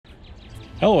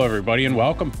Hello everybody and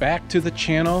welcome back to the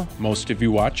channel. Most of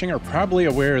you watching are probably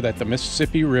aware that the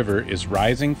Mississippi River is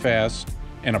rising fast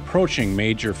and approaching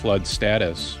major flood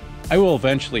status. I will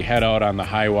eventually head out on the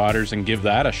high waters and give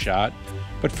that a shot,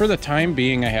 but for the time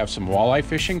being I have some walleye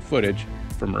fishing footage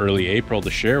from early April to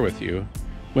share with you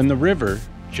when the river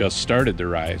just started to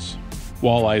rise.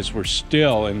 Walleyes were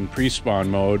still in pre-spawn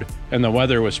mode and the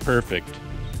weather was perfect.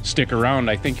 Stick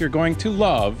around, I think you're going to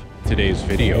love today's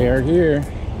video. They are here.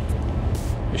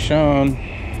 Shown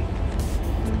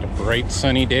a bright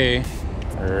sunny day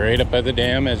right up by the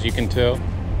dam, as you can tell.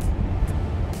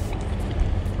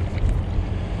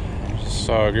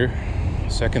 Sauger,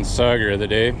 second sauger of the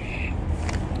day.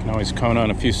 Can always count on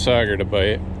a few sauger to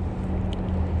bite.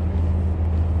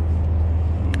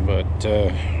 But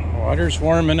water's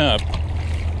warming up.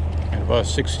 Got about a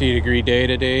 60-degree day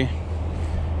today,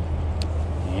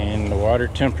 and the water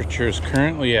temperature is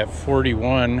currently at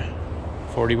 41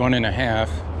 and a half.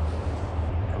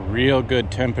 A real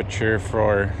good temperature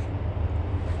for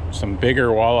some bigger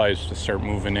walleyes to start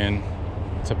moving in.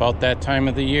 It's about that time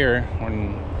of the year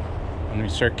when we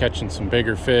start catching some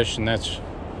bigger fish, and that's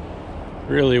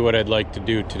really what I'd like to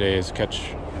do today, is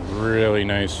catch a really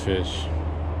nice fish.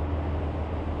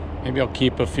 Maybe I'll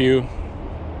keep a few,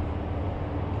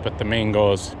 but the main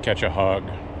goal is to catch a hog.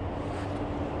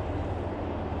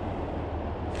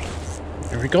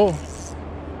 Here we go.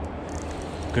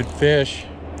 Good fish.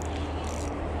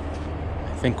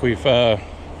 I think we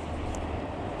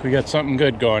got something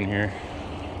good going here.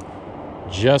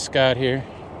 Just got here.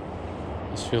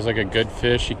 This feels like a good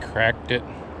fish. He cracked it.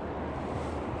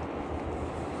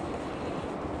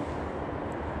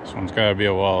 This one's gotta be a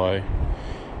walleye.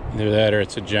 Either that or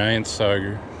it's a giant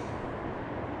sauger.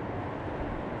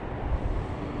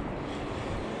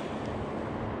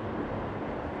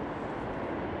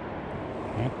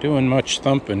 Not doing much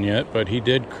thumping yet, but he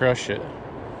did crush it.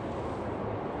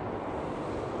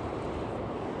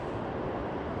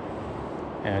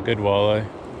 Yeah, good walleye.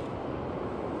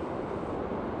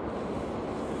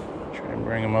 Try and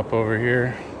bring him up over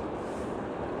here.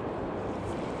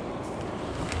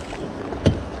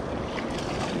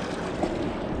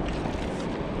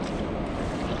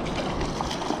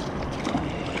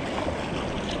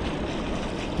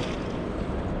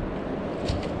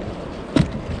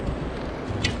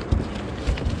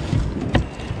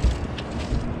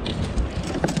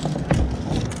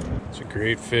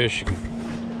 Great fish. You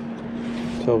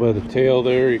can tell by the tail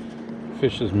there,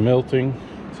 fish is melting.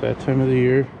 It's that time of the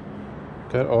year.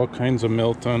 Got all kinds of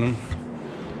melt on him.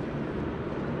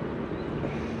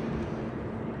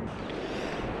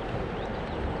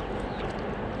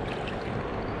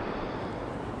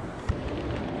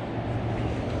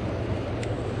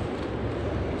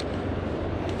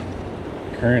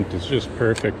 Current is just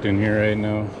perfect in here right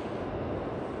now.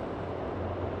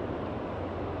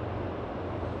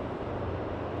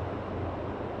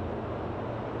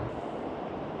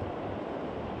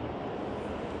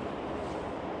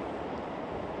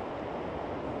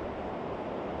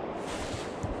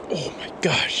 Oh my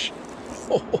gosh.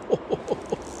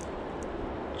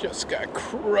 Just got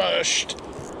crushed.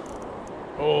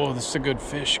 Oh, this is a good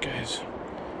fish, guys.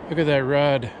 Look at that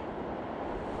rod.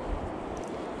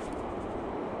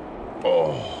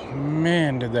 Oh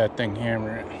man, did that thing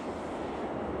hammer it.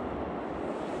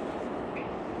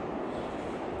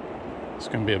 It's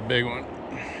gonna be a big one.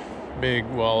 Big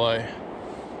walleye.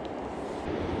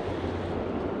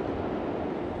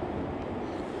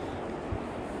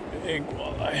 Big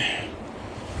walleye.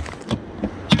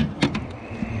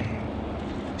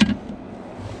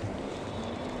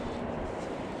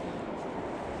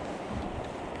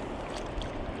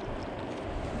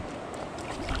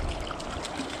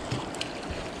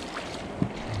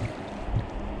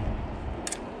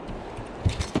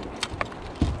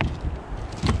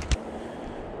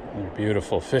 They're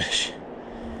beautiful fish.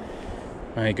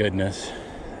 My goodness,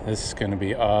 this is gonna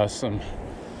be awesome.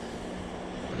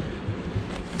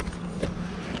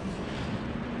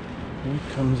 He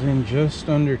comes in just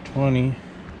under 20.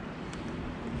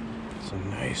 It's a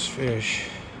nice fish.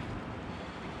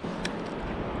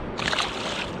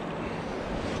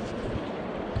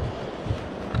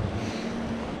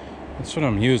 That's what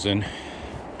I'm using.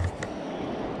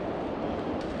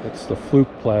 That's the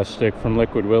fluke plastic from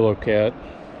Liquid Willowcat.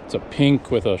 It's a pink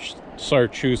with a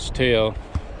chartreuse tail.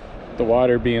 The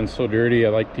water being so dirty, I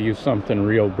like to use something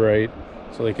real bright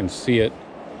so they can see it.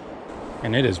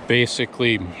 And it is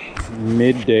basically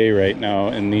midday right now,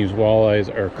 and these walleyes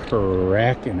are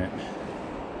cracking it.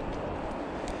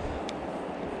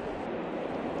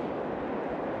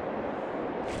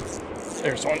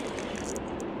 There's one.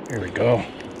 Here we go.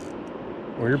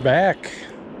 We're back.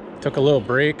 Took a little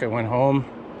break. I went home,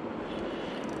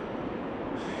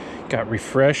 got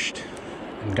refreshed,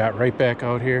 and got right back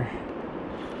out here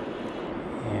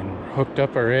and hooked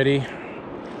up already.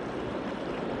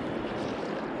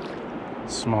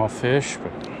 Small fish,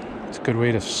 but it's a good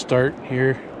way to start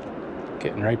here.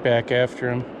 Getting right back after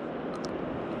him.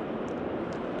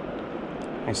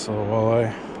 Nice little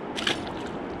walleye.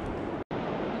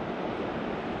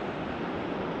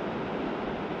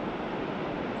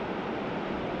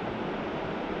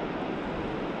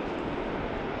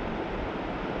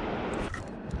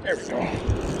 There we go.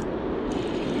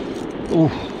 Ooh,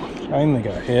 finally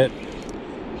got hit.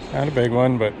 Not a big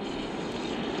one, but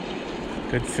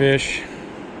good fish.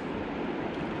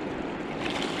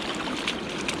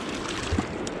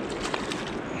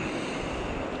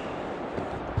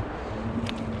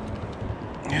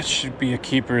 That should be a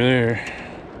keeper there.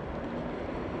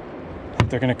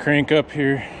 They're gonna crank up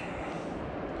here.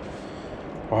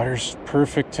 Water's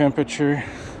perfect temperature.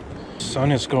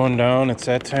 Sun is going down. It's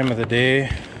that time of the day.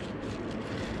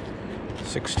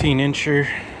 16-incher.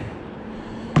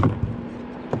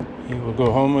 He will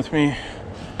go home with me.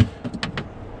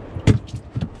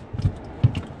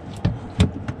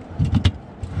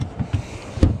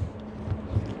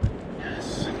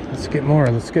 Yes. Let's get more.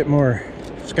 Let's get more.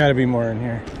 There's got to be more in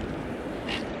here.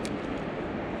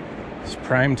 It's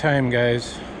prime time,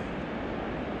 guys.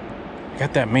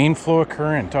 Got that main flow of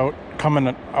current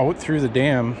coming out through the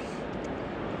dam.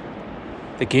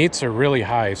 The gates are really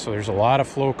high, so there's a lot of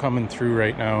flow coming through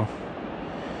right now.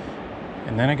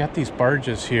 And then I got these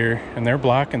barges here, and they're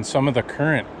blocking some of the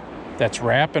current that's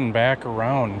wrapping back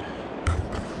around.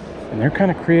 And they're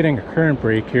kind of creating a current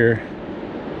break here.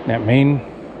 And that main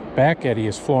back eddy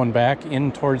is flowing back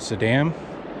in towards the dam.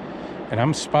 And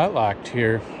I'm spot locked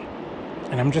here.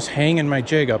 And I'm just hanging my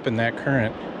jig up in that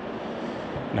current.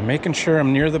 And I'm making sure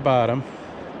I'm near the bottom.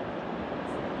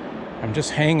 I'm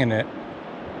just hanging it.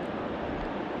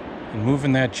 And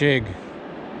moving that jig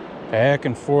back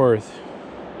and forth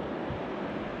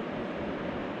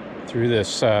through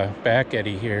this back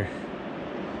eddy here.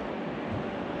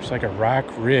 There's like a rock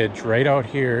ridge right out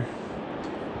here.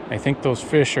 I think those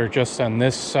fish are just on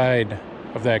this side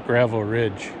of that gravel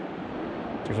ridge.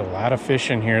 There's a lot of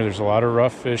fish in here. There's a lot of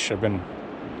rough fish. I've been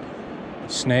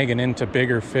snagging into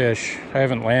bigger fish. I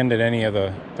haven't landed any of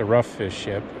the rough fish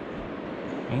yet.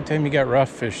 Anytime you got rough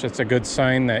fish, that's a good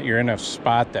sign that you're in a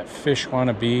spot that fish want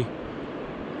to be.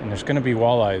 And there's going to be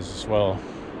walleyes as well.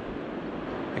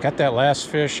 I got that last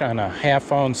fish on a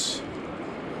 1/2 ounce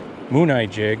mooneye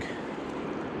jig.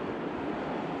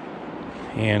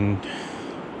 And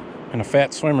a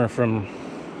fat swimmer from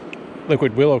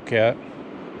Liquid Willowcat.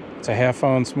 It's a 1/2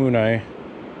 ounce mooneye.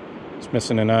 It's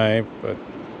missing an eye, but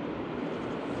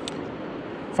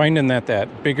finding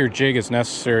that bigger jig is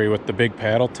necessary with the big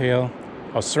paddle tail.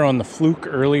 I was throwing the fluke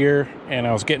earlier and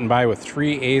I was getting by with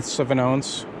 3/8 of an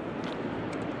ounce.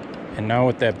 And now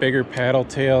with that bigger paddle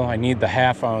tail, I need the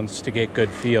 1/2 ounce to get good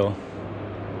feel.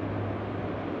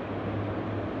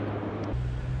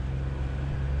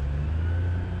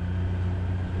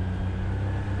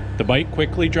 The bite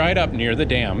quickly dried up near the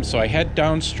dam, so I head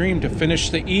downstream to finish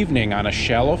the evening on a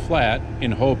shallow flat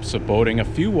in hopes of boating a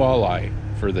few walleye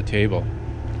for the table.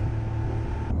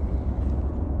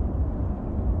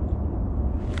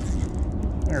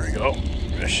 There we go.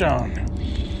 Fish on.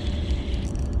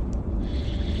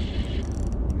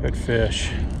 Good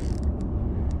fish.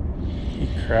 He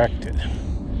cracked it.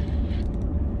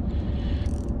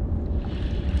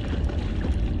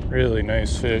 Really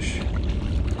nice fish.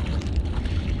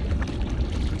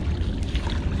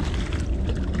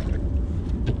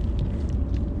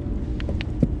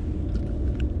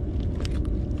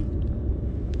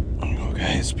 Oh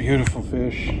guys, beautiful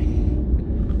fish.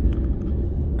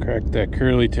 Cracked that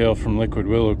curly tail from Liquid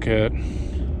Willowcat.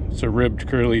 It's a ribbed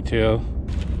curly tail.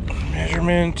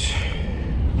 Measurement,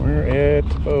 we're at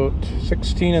about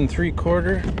 16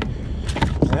 3/4.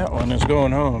 That one is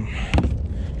going home.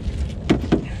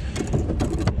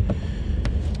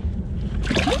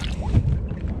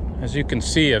 As you can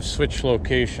see, I've switched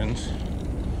locations.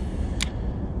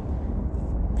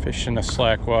 Fish in a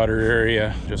slack water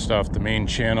area just off the main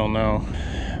channel now.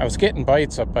 I was getting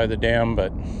bites up by the dam,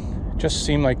 but it just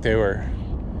seemed like they were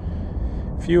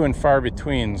few and far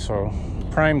between, so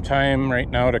prime time right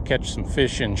now to catch some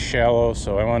fish in shallow,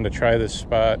 so I wanted to try this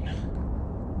spot.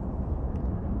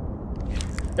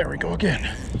 There we go again.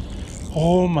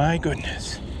 Oh my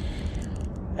goodness.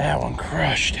 That one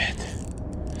crushed it.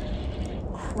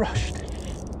 Crushed it.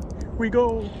 Here we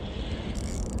go.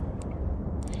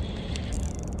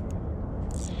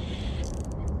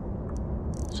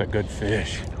 It's a good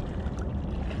fish.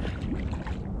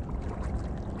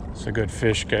 It's a good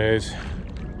fish, guys.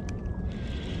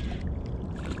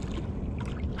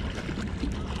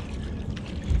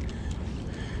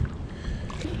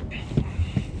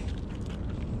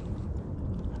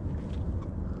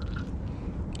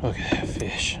 Look at that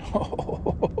fish.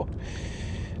 Oh,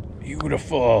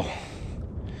 beautiful.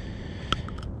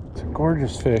 It's a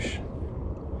gorgeous fish.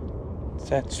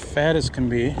 It's as fat as can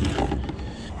be.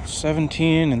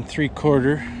 17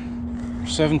 3/4,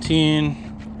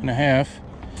 17 and a half.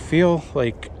 Feel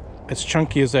like as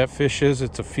chunky as that fish is,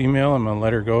 it's a female. I'm gonna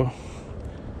let her go.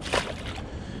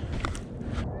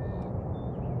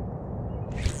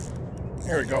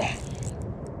 There we go.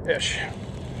 Fish.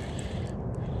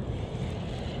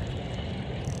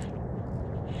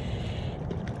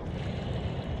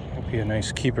 Be a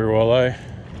nice keeper walleye.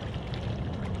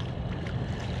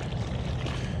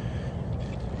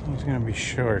 He's gonna be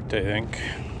short, I think.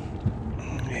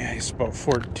 Yeah, he's about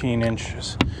 14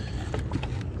 inches.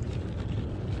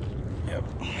 Yep,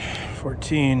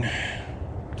 14.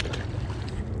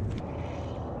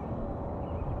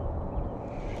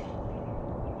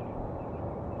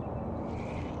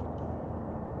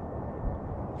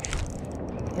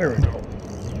 There we go.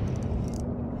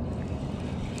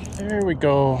 There we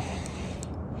go.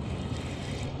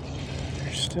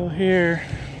 They're still here.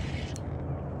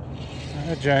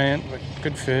 Not a giant, but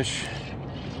good fish.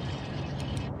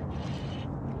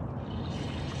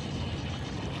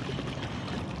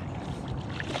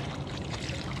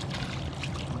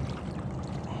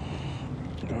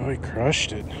 Oh, he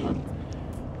crushed it.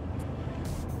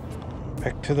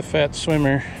 Back to the fat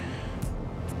swimmer.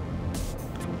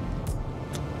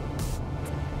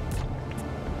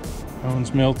 That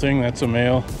one's melting, that's a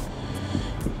male.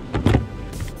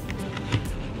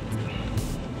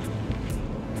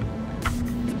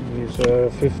 He's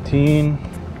 15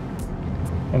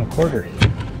 1/4.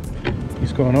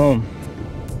 He's going home.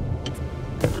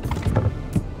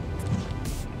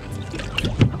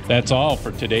 That's all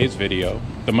for today's video.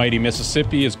 The mighty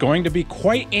Mississippi is going to be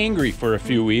quite angry for a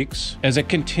few weeks as it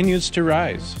continues to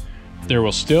rise. There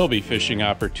will still be fishing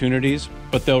opportunities,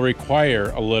 but they'll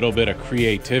require a little bit of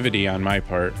creativity on my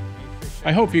part.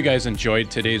 I hope you guys enjoyed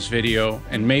today's video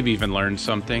and maybe even learned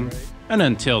something. And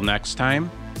until next time,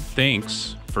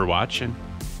 thanks for watching.